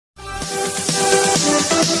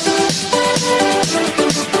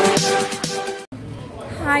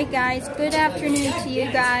Hi guys, good afternoon to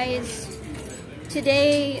you guys.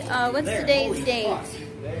 Today, what's today's date?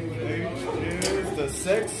 It's the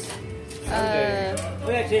 6th.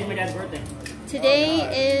 Today's my dad's birthday.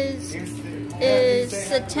 Today is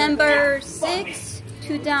September 6th,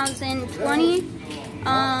 2020.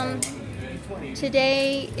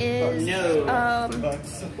 Today is,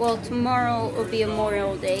 well, tomorrow will be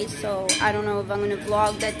Memorial Day, so I don't know if I'm going to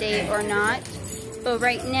vlog that day or not. But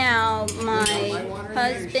right now, my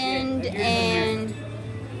husband and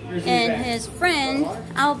his friend,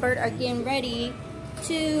 Albert, are getting ready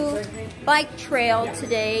to bike trail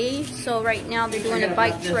today. So right now, they're doing a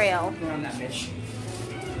bike trail.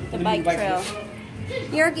 The bike trail.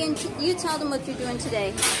 Jurgen, you tell them what you're doing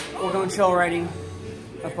today. We're going trail riding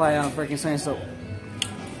up by freaking Sunny Slope.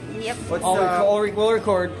 Yep. We'll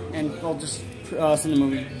record and we'll just send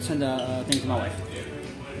the thing to my wife.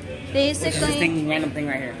 Basically, random thing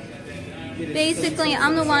right here. Basically,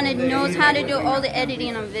 I'm the one that knows how to do all the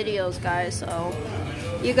editing on videos, guys. So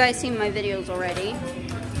you guys seen my videos already.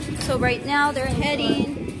 So right now they're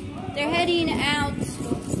heading out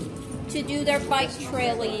to do their bike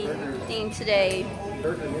trailing thing today.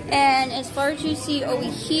 And as far as you see over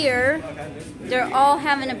here, they're all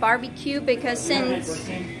having a barbecue because since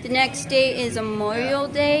the next day is Memorial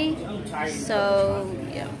Day. So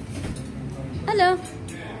yeah. Hello.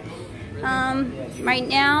 Right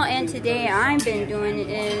now and today I've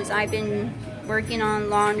been working on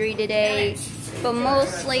laundry today, but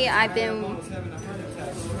mostly I've been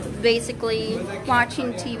basically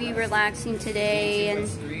watching TV, relaxing today, and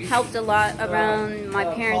helped a lot around my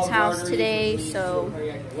parents' house today, so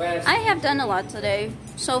I have done a lot today.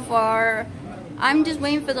 So far, I'm just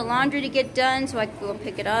waiting for the laundry to get done so I can go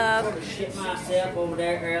pick it up. I shit myself over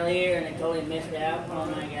there earlier and I totally missed out. Oh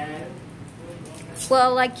my god.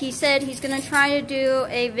 Well, like he said, he's going to try to do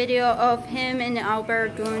a video of him and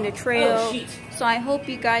Albert doing the trail. Oh, so I hope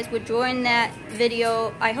you guys would join that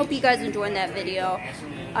video. I hope you guys enjoyed that video.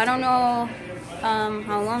 I don't know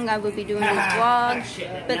how long I will be doing this vlog,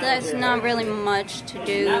 but that's not really much to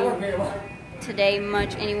do today,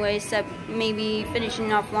 much anyway, except maybe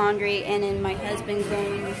finishing off laundry and then my husband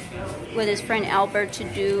going with his friend Albert to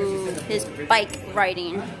do his bike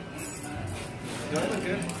riding.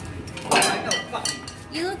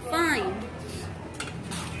 You look fine.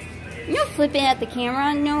 You're not flipping at the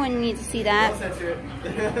camera. No one needs to see that.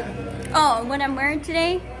 Oh, what I'm wearing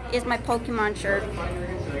today is my Pokemon shirt.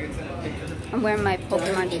 I'm wearing my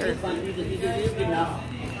Pokemon shirt.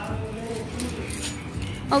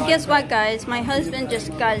 Oh, guess what, guys? My husband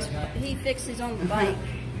just he fixed his own bike.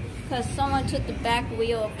 Because someone took the back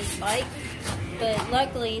wheel of his bike. But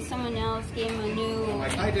luckily, someone else gave him a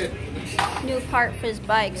new part for his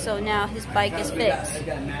bike, so now his bike is fixed.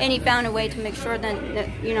 And he found a way to make sure that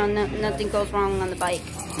nothing goes wrong on the bike.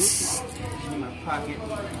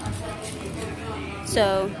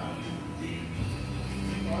 So,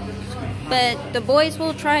 but the boys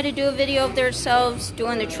will try to do a video of themselves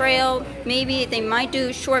doing the trail. Maybe they might do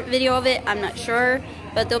a short video of it. I'm not sure.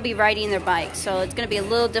 But they'll be riding their bikes, so it's going to be a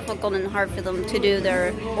little difficult and hard for them to do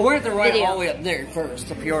their Well, we're going to ride video. all the way up there first,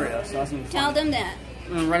 to Peoria. So that's Tell them that.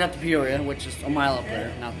 We're going to ride up to Peoria, which is a mile up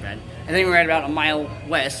there, not bad. And then we ride about a mile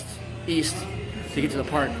east, to get to the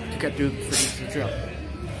park, to get through the trail.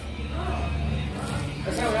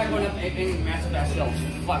 That's how we're not going up any massive ass hills.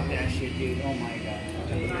 Fuck that shit, dude. Oh my god.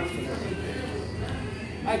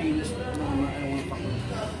 I do this. I don't want to fuck with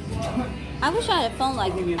it. I wish I had a phone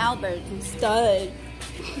like Albert and Stud.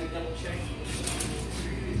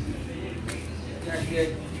 That's good.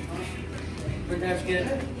 That's good.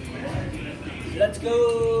 Let's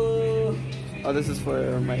go. Oh, this is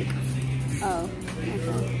for Mike. Oh,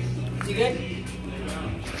 okay. You good?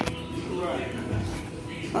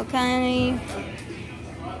 Okay.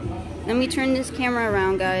 Let me turn this camera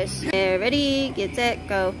around, guys. Yeah, ready, get set,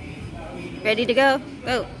 go. Ready to go?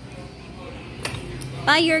 Go.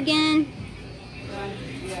 Bye, Jurgen.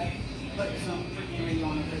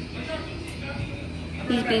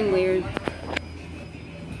 He's being weird.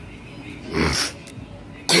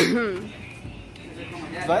 Do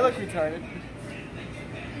I look retarded?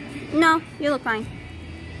 No, you look fine.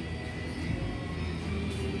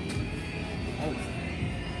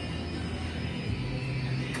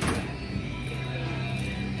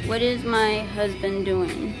 What is my husband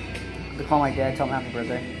doing? To call my dad, tell him happy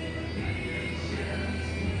birthday.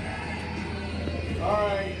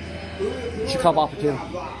 Alright. You should call Papa too.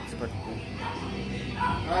 It's his birthday.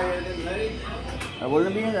 Alright, ready? We're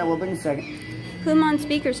gonna be in there. We'll be in a second. Put him on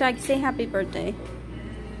speaker so I can say happy birthday.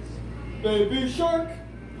 Baby shark.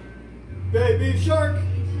 Baby shark.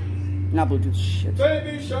 Not Bluetooth shit.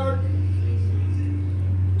 Baby shark.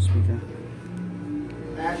 Speaker.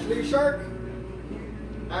 Ashley shark.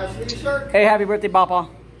 Ashley shark. Hey, happy birthday, Papa.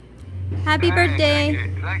 Happy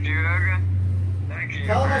birthday. Thank you, Logan. Thank you.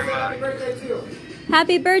 Tell him I said happy birthday too.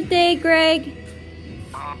 Happy birthday, Greg.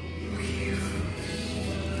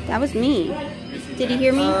 That was me. Did he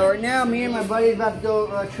hear me? Right now, me and my buddy about to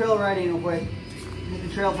go trail riding real quick. Hit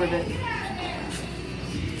the trail for a bit.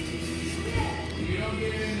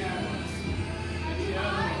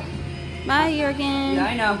 Bye, Jurgen. Yeah,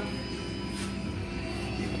 I know.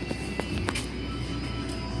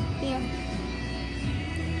 Here.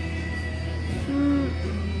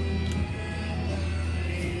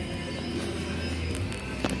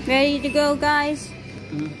 Ready to go, guys?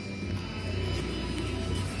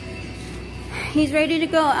 He's ready to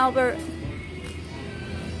go, Albert.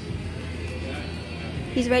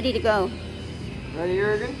 He's ready to go. Ready,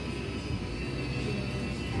 Jurgen?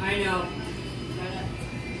 I know.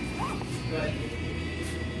 Ready.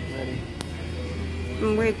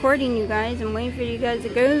 I'm recording you guys. I'm waiting for you guys to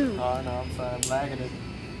go. Oh no, I'm sorry, I'm lagging it.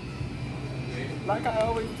 Like I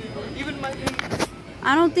always do. Even my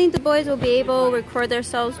I don't think the boys will be able to record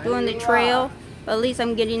themselves doing the trail, but at least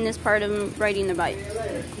I'm getting this part of them riding the bike.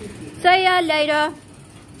 See ya later.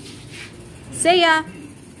 See ya.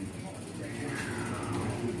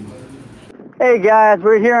 Hey guys,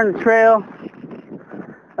 we're here on the trail,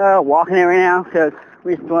 walking it right now because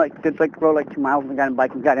we just rode like 2 miles and got on a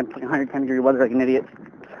bike and got in 110-degree weather like an idiot.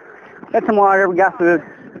 Got some water, we got food,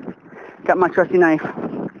 got my trusty knife,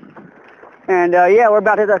 and yeah, we're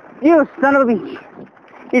about to hit you son of a bitch.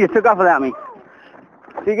 He just took off without me.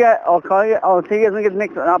 See you guys, I'll see you guys when we get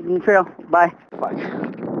next up in the trail. Bye.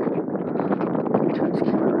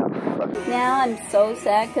 Now I'm so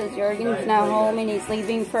sad because Jurgen's not home and he's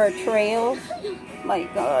leaving for a trail. My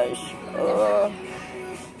gosh.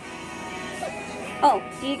 Oh,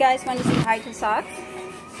 do you guys want to say hi to Socks?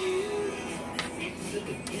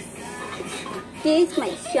 There's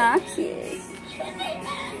my Socks is.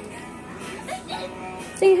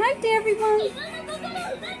 Say hi to everyone.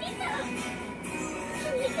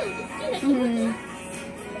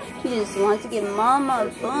 He just wants to give Mama a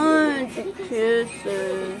bunch of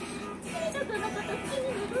kisses.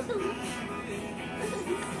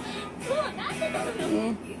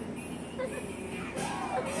 Yeah.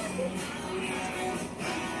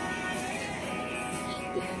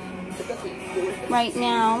 Right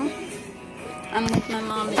now, I'm with my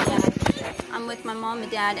mom and dad. I'm with my mom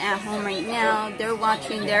and dad at home right now. They're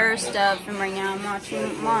watching their stuff, and right now I'm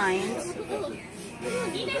watching mine.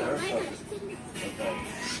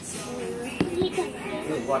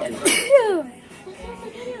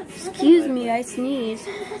 Excuse me, I sneeze.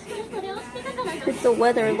 It's the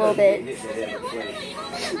weather a little bit.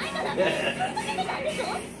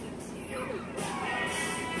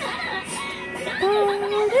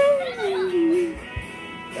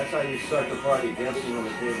 That's how you start the party, dancing on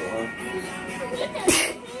the table,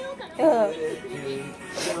 huh?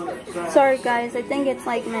 Sorry guys, I think it's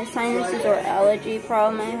like my sinuses or allergy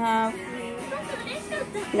problem I have.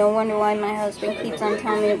 No wonder why my husband keeps on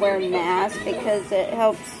telling me to wear a mask, because it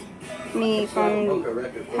helps me from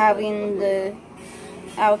having the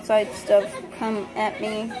outside stuff come at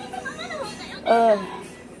me.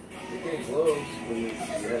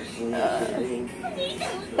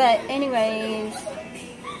 But anyways,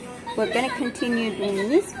 we're gonna continue doing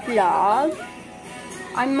this vlog.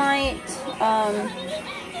 I might,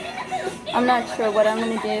 I'm not sure what I'm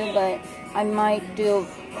gonna do, but I might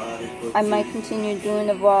continue doing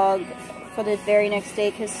the vlog for the very next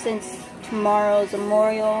day, because since tomorrow is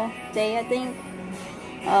Memorial Day, I think.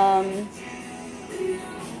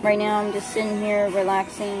 Right now I'm just sitting here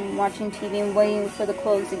relaxing, watching TV, and waiting for the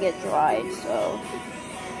clothes to get dried, so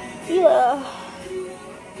yeah.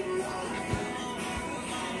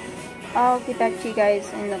 I'll get back to you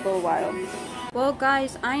guys in a little while. Well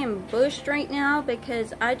guys, I am bushed right now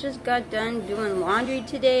because I just got done doing laundry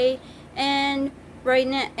today, and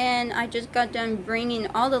I just got done bringing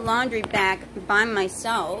all the laundry back by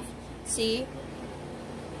myself. See?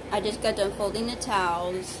 I just got done folding the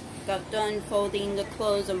towels, got done folding the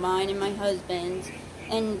clothes of mine and my husband's,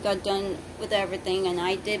 and got done with everything, and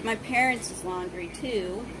I did my parents' laundry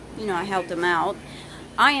too. You know, I helped them out.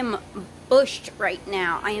 I am bushed right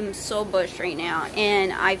now. I am so bushed right now,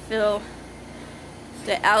 and I feel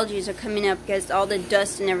the allergies are coming up because all the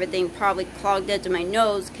dust and everything probably clogged into my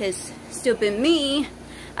nose, because stupid me,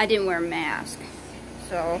 I didn't wear a mask.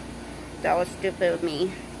 So that was stupid of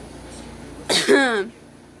me.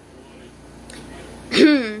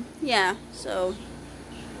 Yeah, so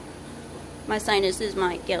my sinuses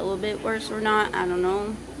might get a little bit worse or not. I don't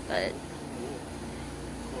know, but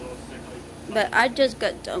I just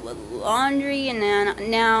got done with laundry, and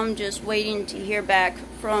then now I'm just waiting to hear back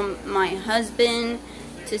from my husband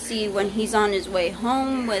to see when he's on his way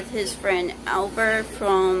home with his friend Albert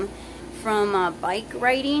from bike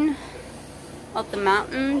riding up the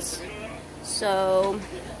mountains. So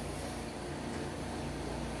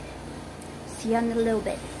see you in a little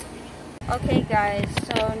bit. Okay guys,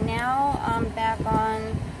 so now I'm back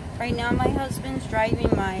on. Right now my husband's driving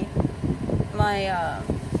my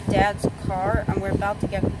dad's car, and we're about to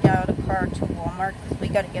get out of the car to Walmart because we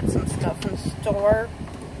got to get some stuff in store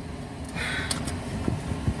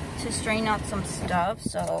to straighten out some stuff.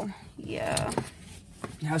 So yeah,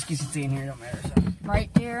 The husky's can stay in here, don't matter. So.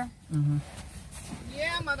 Right there? Mm-hmm.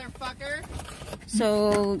 Yeah, motherfucker.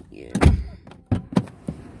 So, yeah.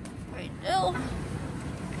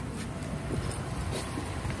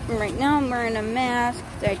 Right now I'm wearing a mask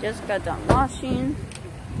that I just got done washing.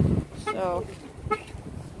 So.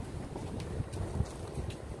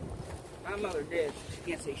 My mother did. She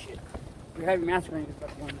can't say shit. You're having your mask on, you can put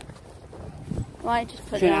one. Well, I just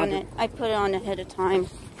put it on it. I put it on ahead of time.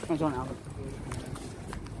 It's on Albert.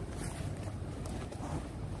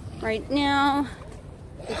 Right now,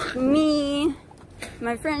 it's me,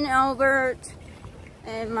 my friend Albert,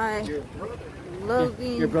 and my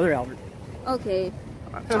loving... Your brother Albert. Okay,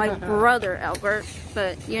 my brother Albert,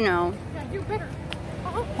 but you know,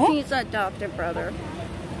 he's a adopted brother.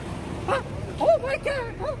 Oh my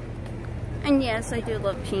god! And yes, I do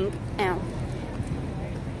love pink. Ow.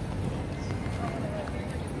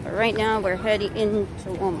 But right now, we're heading into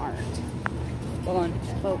Walmart. Hold on.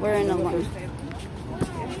 But we're in a line.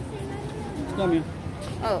 Come here.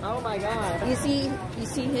 Oh my god. You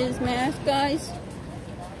see his mask, guys?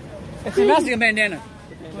 It's a mask and a bandana.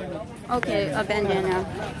 Okay, a bandana.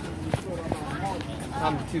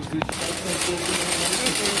 I'm too good.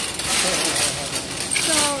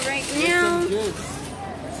 So right now,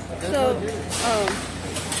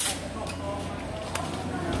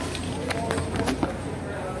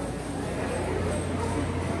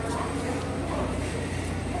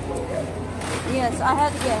 yes, I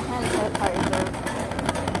had to get hand sanitizer.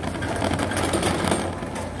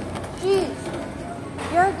 Jeez,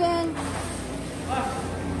 Jurgen,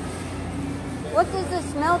 what does this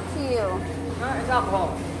smell to you? It's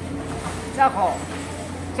alcohol. It's alcohol.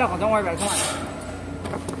 It's alcohol. Don't worry about it. Come on.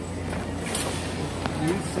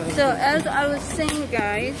 So as I was saying,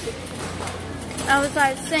 guys,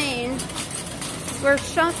 we're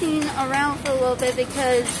shopping around for a little bit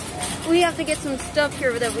because we have to get some stuff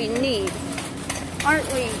here that we need.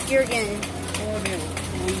 Aren't we, Jurgen?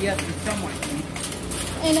 Yes, somewhere.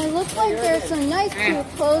 And it looks like there's some nice cute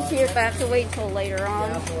clothes here, but I have to wait till later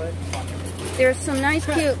on. There's some nice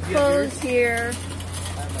cute clothes here.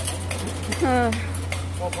 That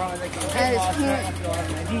is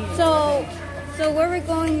cute. So where we're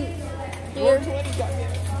going, dear?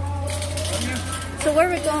 So where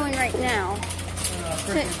we're going right now?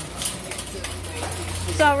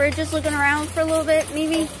 So we're just looking around for a little bit,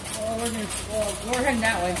 maybe? We're heading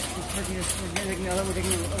that way.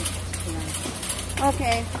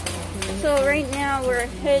 Okay. So right now we're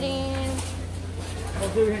heading...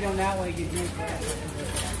 We're heading down that way.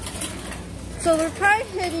 So we're probably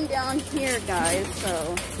heading down here, guys.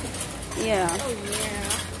 So, yeah. Oh, yeah.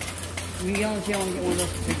 We only get one of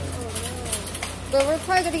those. But we're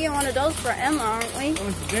probably going to get one of those for Emma, aren't we? When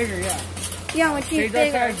it's bigger, yeah. Yeah, when she's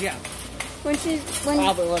bigger. Size, yeah. When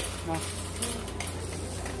Albert, look. No.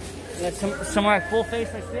 Yeah, somewhere like full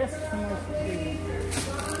face like this.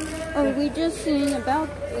 Oh, we just seen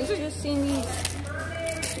these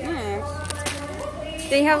masks.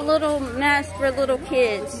 They have little masks for little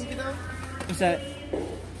kids. What's that?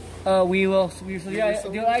 We will. Yeah,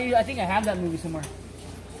 I think I have that movie somewhere.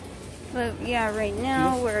 But yeah, right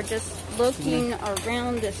now we're just looking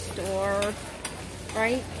around the store.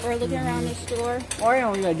 Right? We're looking around the store. Or I know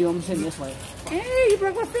what you gotta do. I'm sitting this way. Hey, you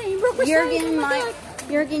broke my thing. You broke my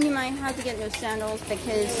Jurgen, you might have to get new sandals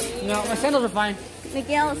because... No, my sandals are fine.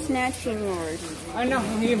 Miguel is snatching yours. I know.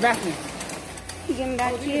 He gave them back to me. He gave them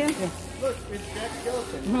back to you? Yeah. Look, it's Jack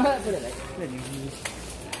Skeleton.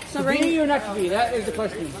 So to be or not to be? That is the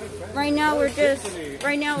question. Right now we're just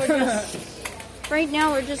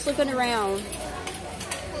looking around.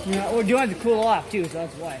 Yeah, we're doing it to cool off too, so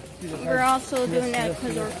that's why. We're also doing that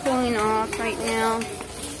because we're cooling off right now.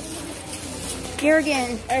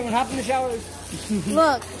 Jurgen, Everyone, hop in the showers.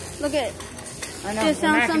 look at. I know. Just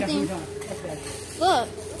found something. Look.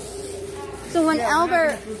 So when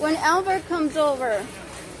Albert comes over.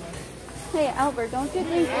 Hey Albert, don't you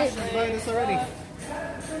think She's buying this already.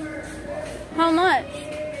 How much?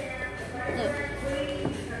 Look.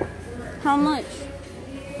 How much?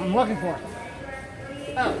 I'm looking for it.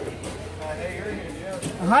 Oh.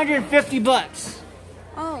 150 bucks.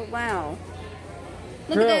 Oh, wow.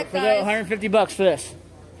 Look Girl, at for that, that, guys. 150 bucks for this.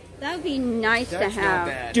 That would be nice to That's not have.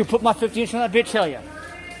 bad. Dude, put my 50-inch on that bitch, hell yeah.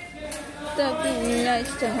 That would be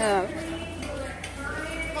nice to have.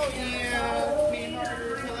 Oh yeah, Queen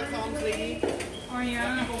Harder Telecoms lady. Oh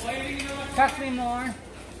yeah. Talk to me more.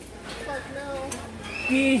 Fuck no.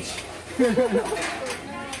 Beach.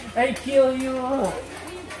 I kill you.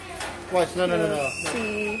 Watch, no. Let's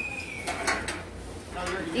see.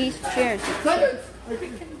 These chairs.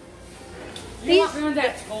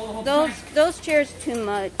 Those chairs too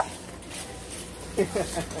much.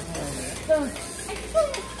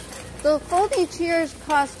 The folding chairs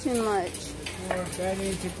cost too much.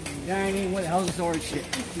 Dining, what the hell is this orange shit?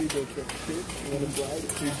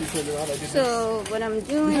 So what I'm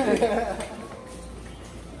doing.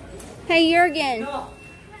 Hey Jurgen,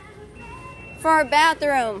 for our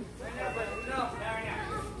bathroom.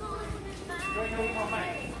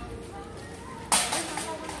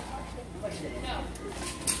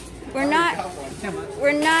 We're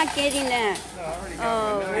not getting that.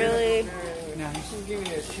 Oh, really?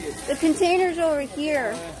 The container's over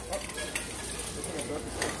here.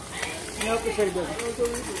 Nope, it's ready, brother.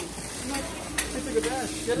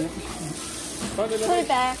 Put it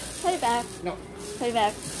back. Put it back. No. Put it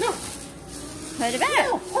back. No. Put it back.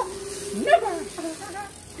 Never.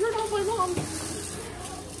 You're not my mom.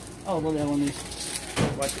 Oh, look at that one.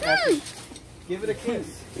 Watch, give it a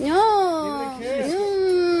kiss. No. Give it a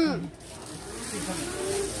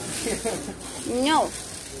No.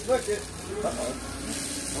 Look it.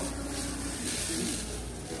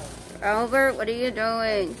 Albert, what are you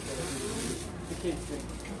doing? The kids thing.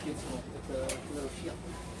 It's a little shield.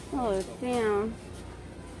 Oh, damn.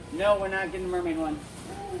 No, we're not getting the mermaid one.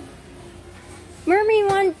 Mermaid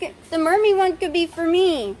one, the mermaid one could be for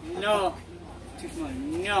me. No. Too small.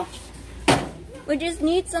 No. We just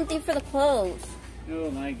need something for the clothes. Oh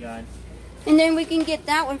my god. And then we can get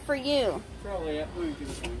that one for you. Probably, yeah. We're gonna do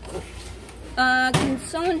this one. Can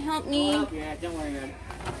someone help me? Yeah, don't worry about it.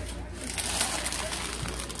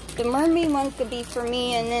 The mermaid one could be for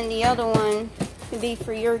me, and then the other one could be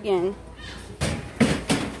for Jurgen.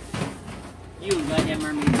 You goddamn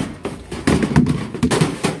mermaid.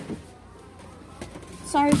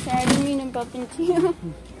 Sorry, sir, I didn't mean to bump into you.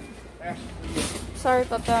 Sorry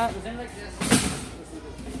about that.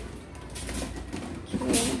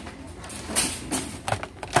 Okay.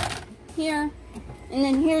 Here. And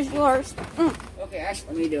then here's yours. Okay, Ash,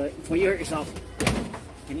 let me do it before you hurt yourself.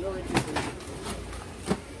 Can you hold it?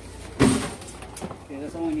 Okay,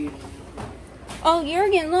 that's all I need. Oh,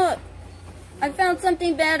 Jurgen, look. I found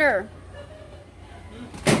something better.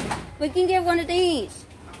 We can get one of these.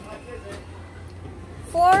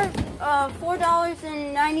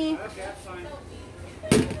 $4.90. Okay, that's fine.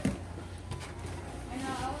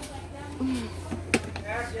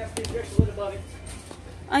 Ash, you have to get a little above it.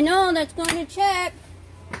 I know, that's going to check.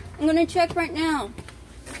 I'm going to check right now.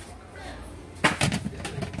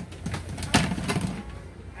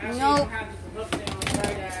 Ash, Nope. you don't have the hook thing on the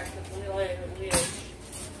right, Ash. That's a little edge.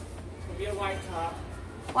 It'll be a white top.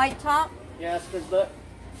 White top. Yes, because look.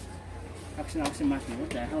 Actually, no, it's in my thing. What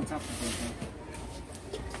the hell top of the thing?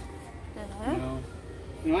 The heck? No.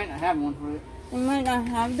 You might not have one for it. We might not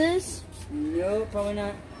have this. No, probably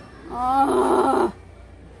not. Oh,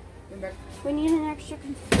 Come back. we need an extra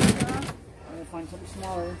container. I'm gonna find something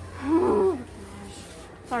smaller. Oh, gosh.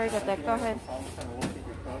 Sorry about that. Go ahead.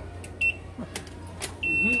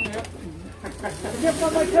 Get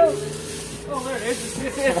on my coat. Oh, there it is.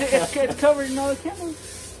 It's covered in all the cameras.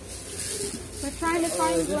 We're trying to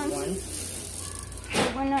find one.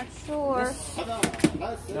 But we're not sure.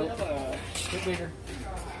 Get bigger.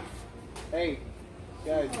 Hey,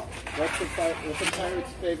 guys, what's the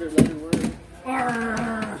pirate's favorite letter word?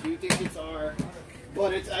 Arr. You think it's R,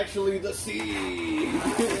 but it's actually the C. Really?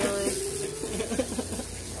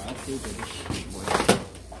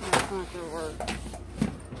 That's not gonna work.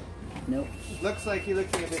 Nope. Looks like you're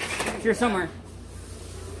looking a bit. It's here somewhere.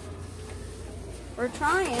 We're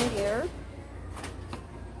trying here.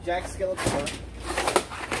 Jack Skeletor.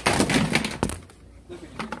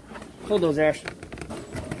 Hold those, Ash.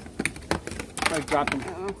 I dropped them.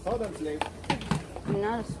 Hold on, slave. I'm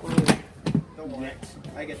not a slave. Don't worry.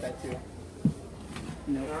 I get that too.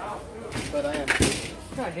 Nope. But I am.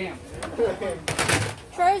 God damn.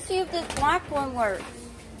 Try to see if this black one works.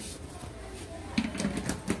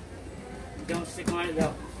 Don't stick on it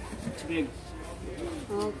though. Too big.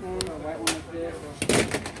 Okay. White one like this.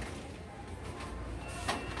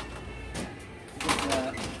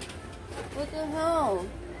 that. What the hell?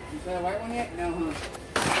 Is that a white one yet? No, huh?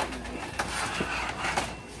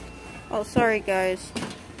 Oh, sorry guys.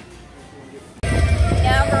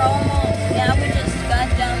 Now we just got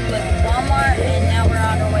done with Walmart and now we're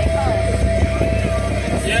on our way home.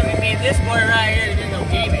 Yeah, I mean, this boy right here didn't know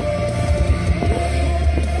gaming.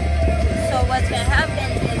 So what's gonna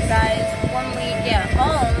happen is, guys, when we get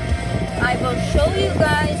home, I will show you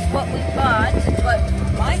guys what we bought, what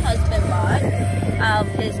my husband bought out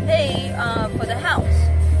of his pay for the house.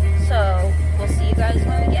 So we'll see you guys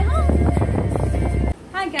when we get home.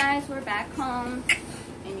 Hi guys, we're back home,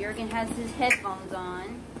 and Jurgen has his headphones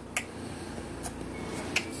on.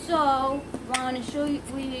 So I want to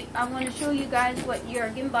show you guys what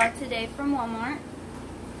Jurgen bought today from Walmart.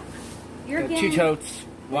 Jurgen, 2 totes.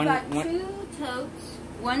 we got 2 totes.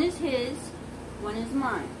 One is his, one is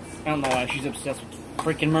mine. I don't know why she's obsessed with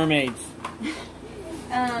freaking mermaids.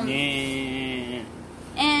 Yeah.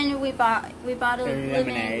 And we bought a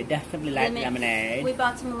lemonade. Definitely like lemonade. We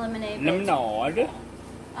bought some lemonade. Lemonade.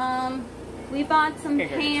 We bought some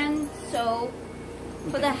hand soap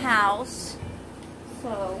for the house.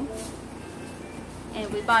 So,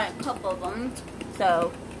 and we bought a couple of them.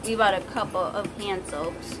 So, we bought a couple of hand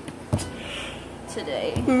soaps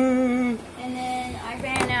today. And then I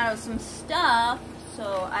ran out of some stuff,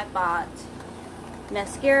 so I bought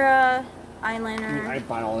mascara, eyeliner. I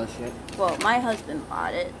bought all this shit. Well, my husband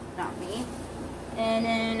bought it, not me. And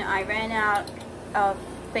then I ran out of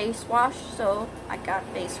face wash, so I got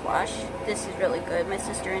face wash. This is really good. My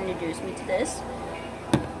sister introduced me to this.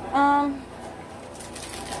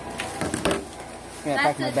 Yeah, I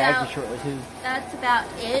packed my bag for shortly too. That's about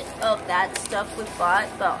it of that stuff we bought,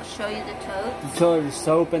 but I'll show you the totes. You saw the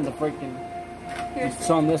soap and the freaking. Here's You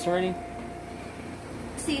saw this already?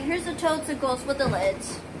 See, here's the totes that goes with the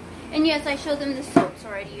lids. And yes, I showed them the soaps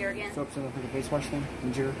already, Jurgen. Soaps and the freaking face wash thing?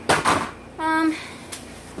 Injure.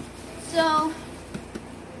 So,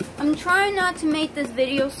 I'm trying not to make this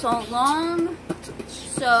video so long.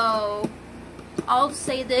 So, I'll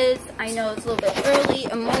say this. I know it's a little bit early.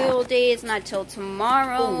 Memorial Day is not till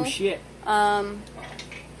tomorrow. Oh, shit.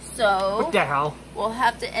 So, What the hell? we'll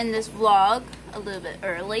have to end this vlog a little bit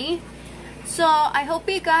early. So, I hope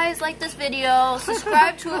you guys like this video.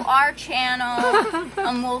 Subscribe to our channel.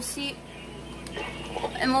 And we'll see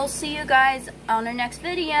you guys on our next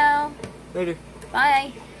video. Later.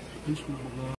 Bye.